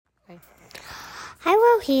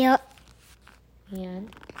here.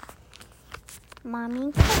 And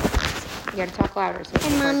Mommy Kate. you gotta talk louder. So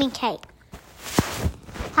And Mommy Kate.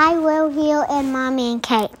 Hi, Will here and Mommy and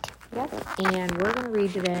Kate. Yep. And we're gonna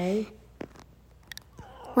read today.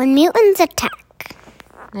 When mutants attack.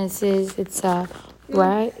 It's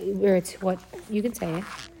right, or it's what you can say it.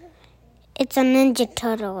 It's a Ninja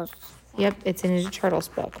Turtles. Yep, it's a Ninja Turtles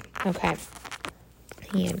book. Okay.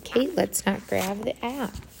 And Kate, let's not grab the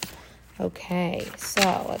app. Okay,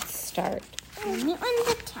 so let's start. When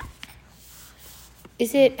mutants attack.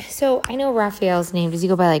 So I know Raphael's name. Does he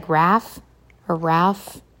go by like Raph or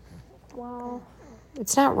Ralph? Well,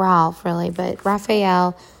 It's not Ralph really, but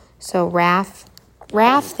Raphael. So Raph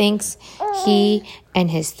thinks he and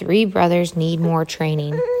his 3 brothers need more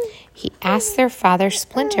training. He asks their father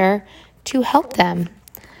Splinter to help them.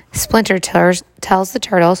 Splinter tells the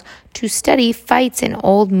turtles to study fights in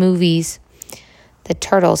old movies. The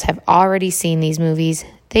turtles have already seen these movies.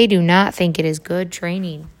 They do not think it is good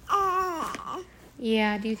training.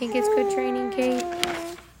 Yeah, do you think it's good training, Kate?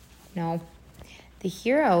 No. The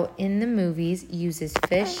hero in the movies uses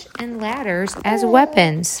fish and ladders as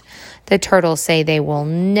weapons. The turtles say they will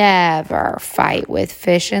never fight with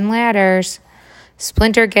fish and ladders.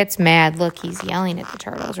 Splinter gets mad. Look, he's yelling at the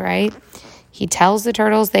turtles, right? He tells the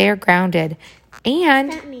turtles they are grounded,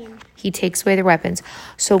 and he takes away their weapons.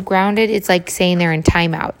 So grounded, it's like saying they're in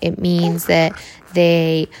timeout. It means that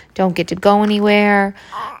they don't get to go anywhere.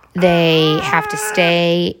 They have to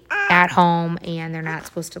stay at home, and they're not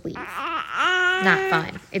supposed to leave. Not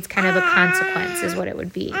fun. It's kind of a consequence is what it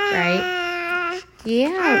would be, right?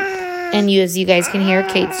 Yeah. And as you guys can hear,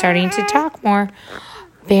 Kate's starting to talk more.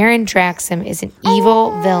 Baron Draxum is an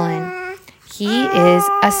evil villain. He is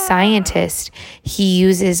a scientist. He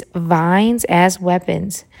uses vines as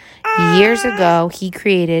weapons. Years ago, he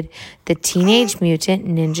created the Teenage Mutant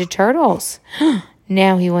Ninja Turtles.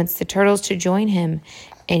 Now he wants the turtles to join him.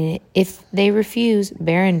 And if they refuse,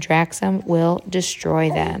 Baron Draxum will destroy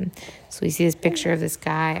them. So we see this picture of this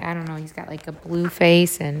guy. I don't know. He's got like a blue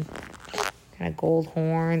face and kind of gold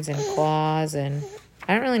horns and claws. And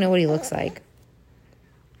I don't really know what he looks like.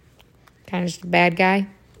 Kind of just a bad guy?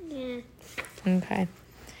 yeah. Okay.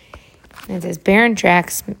 And it says Baron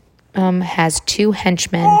Draxum has 2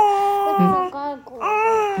 henchmen.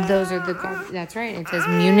 Those are that's right. It says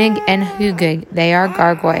Munig and Hugig. They are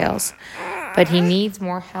gargoyles. But he needs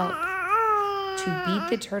more help. To beat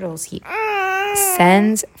the turtles, he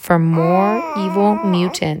sends for more evil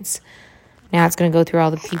mutants. Now it's going to go through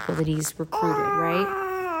all the people that he's recruited,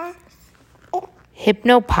 right?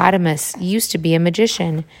 Hypnopotamus used to be a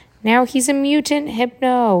magician. Now he's a mutant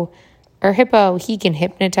hippo. He can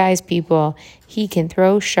hypnotize people. He can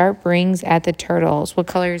throw sharp rings at the turtles. What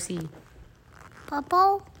color is he?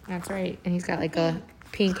 Purple? That's right. And he's got like a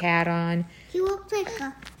pink hat on. He looks like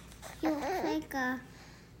a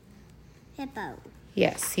hippo.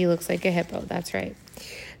 Yes, he looks like a hippo. That's right.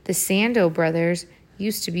 The Sando brothers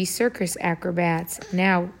used to be circus acrobats.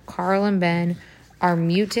 Now Carl and Ben are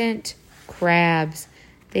mutant crabs.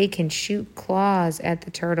 They can shoot claws at the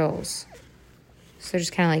turtles. So they're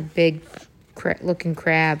just kind of like big looking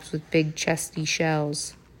crabs with big chesty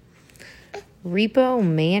shells. Repo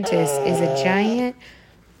Mantis is a giant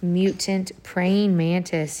mutant praying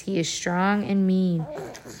mantis. He is strong and mean.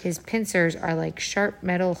 His pincers are like sharp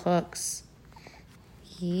metal hooks.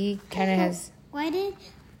 He kind of has...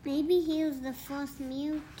 Maybe he was the first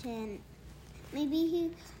mutant. Maybe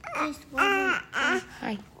he just wasn't...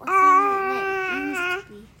 Hi. Wasn't used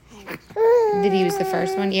to be. Did he was the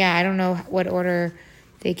first one? Yeah, I don't know what order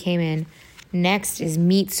they came in. Next is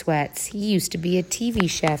Meat Sweats. He used to be a TV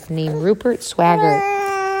chef named Rupert Swagger.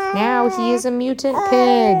 Now he is a mutant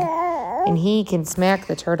pig, and he can smack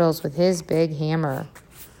the turtles with his big hammer.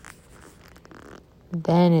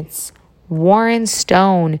 Then it's Warren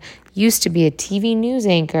Stone. Used to be a TV news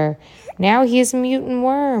anchor. Now he is a mutant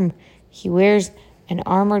worm. He wears an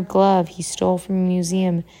armored glove he stole from a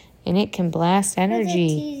museum, and it can blast energy.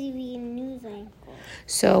 TV news anchor?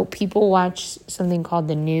 So people watch something called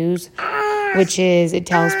the news, which is it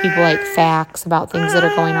tells people like facts about things that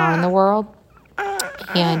are going on in the world.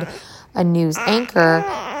 And a news anchor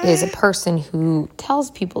is a person who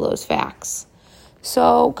tells people those facts.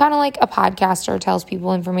 So kind of like a podcaster tells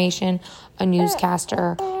people information, a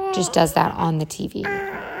newscaster just does that on the TV.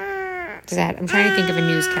 I'm trying to think of a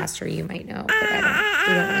newscaster you might know, but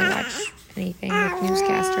we don't really watch anything with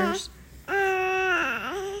newscasters.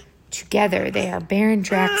 Together, they are Baron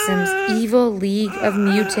Draxum's evil league of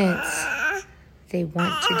mutants. They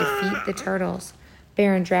want to defeat the turtles.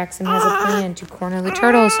 Baron Draxum has a plan to corner the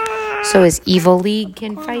turtles so his evil league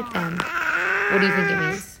can fight them. What do you think it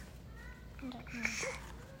means?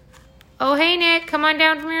 Oh, hey, Nick, come on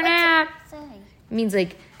down from your nap. Sorry. It means,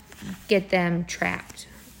 like, get them trapped.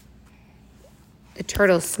 The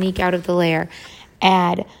turtles sneak out of the lair.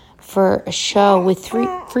 Ad for a show with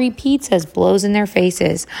free pizzas blows in their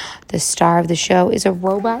faces. The star of the show is a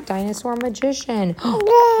robot dinosaur magician.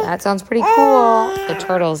 That sounds pretty cool. The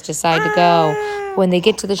turtles decide to go. When they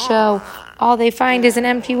get to the show, all they find is an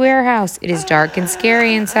empty warehouse. It is dark and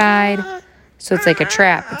scary inside. So it's like a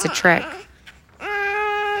trap. It's a trick.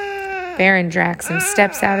 Baron Draxum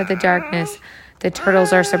steps out of the darkness. The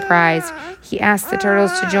turtles are surprised. He asks the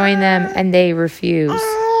turtles to join them, and they refuse.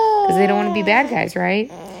 Because they don't want to be bad guys,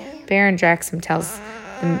 right? Baron Draxum tells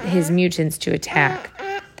his mutants to attack.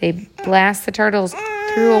 They blast the turtles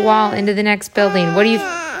through a wall into the next building. What do you...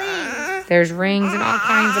 There's rings and all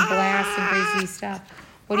kinds of blasts and crazy stuff.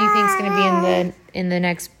 What do you think is going to be in the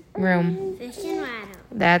next room? Fish and ladders.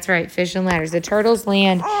 That's right, fish and ladders. The turtles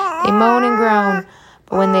land. They moan and groan.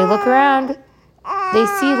 But when they look around, they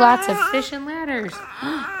see lots of fish and ladders.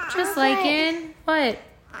 Just like in, what?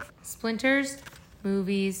 Splinter's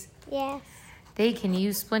movies. Yes. They can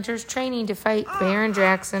use Splinter's training to fight Baron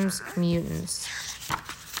Draxum's mutants.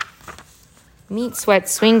 Meat Sweat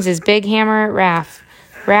swings his big hammer at Raph.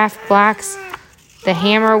 Raph blocks the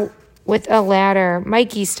hammer with a ladder.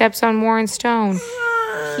 Mikey steps on Warren Stone.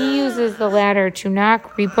 He uses the ladder to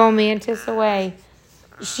knock Repo Mantis away.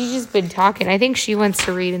 She's just been talking. I think she wants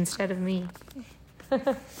to read instead of me.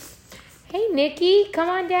 Hey, Nikki, come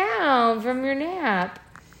on down from your nap.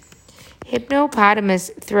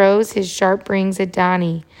 Hypnopotamus throws his sharp rings at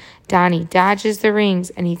Donnie. Donnie dodges the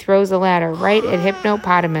rings, and he throws the ladder right at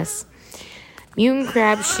Hypnopotamus. Mutant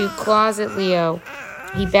crabs shoot claws at Leo.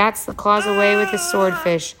 He bats the claws away with a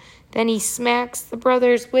swordfish. Then he smacks the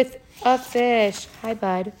brothers with a fish. Hi,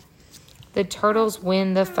 bud. The turtles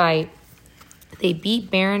win the fight. They beat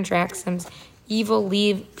Baron Draxum's evil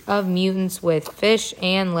league of mutants with fish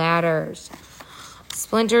and ladders.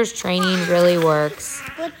 Splinter's training really works.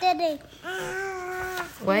 What did it?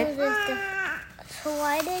 What? So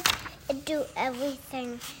why did it do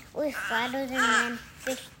everything with ladders and then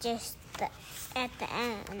fish just at the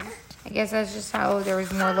end? I guess that's just how there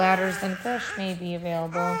was more ladders than fish maybe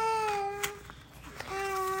available.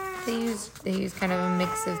 They use kind of a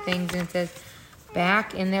mix of things, and it says,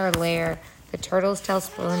 back in their lair, the turtles tell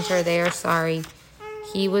Splinter they are sorry.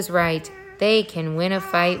 He was right. They can win a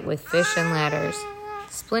fight with fish and ladders.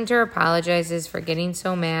 Splinter apologizes for getting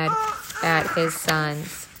so mad at his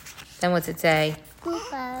sons. Then what's it say? Group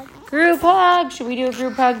hug. Group hug. Should we do a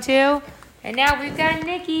group hug too? And now we've got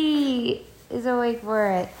Nikki is awake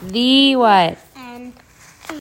for it. The what?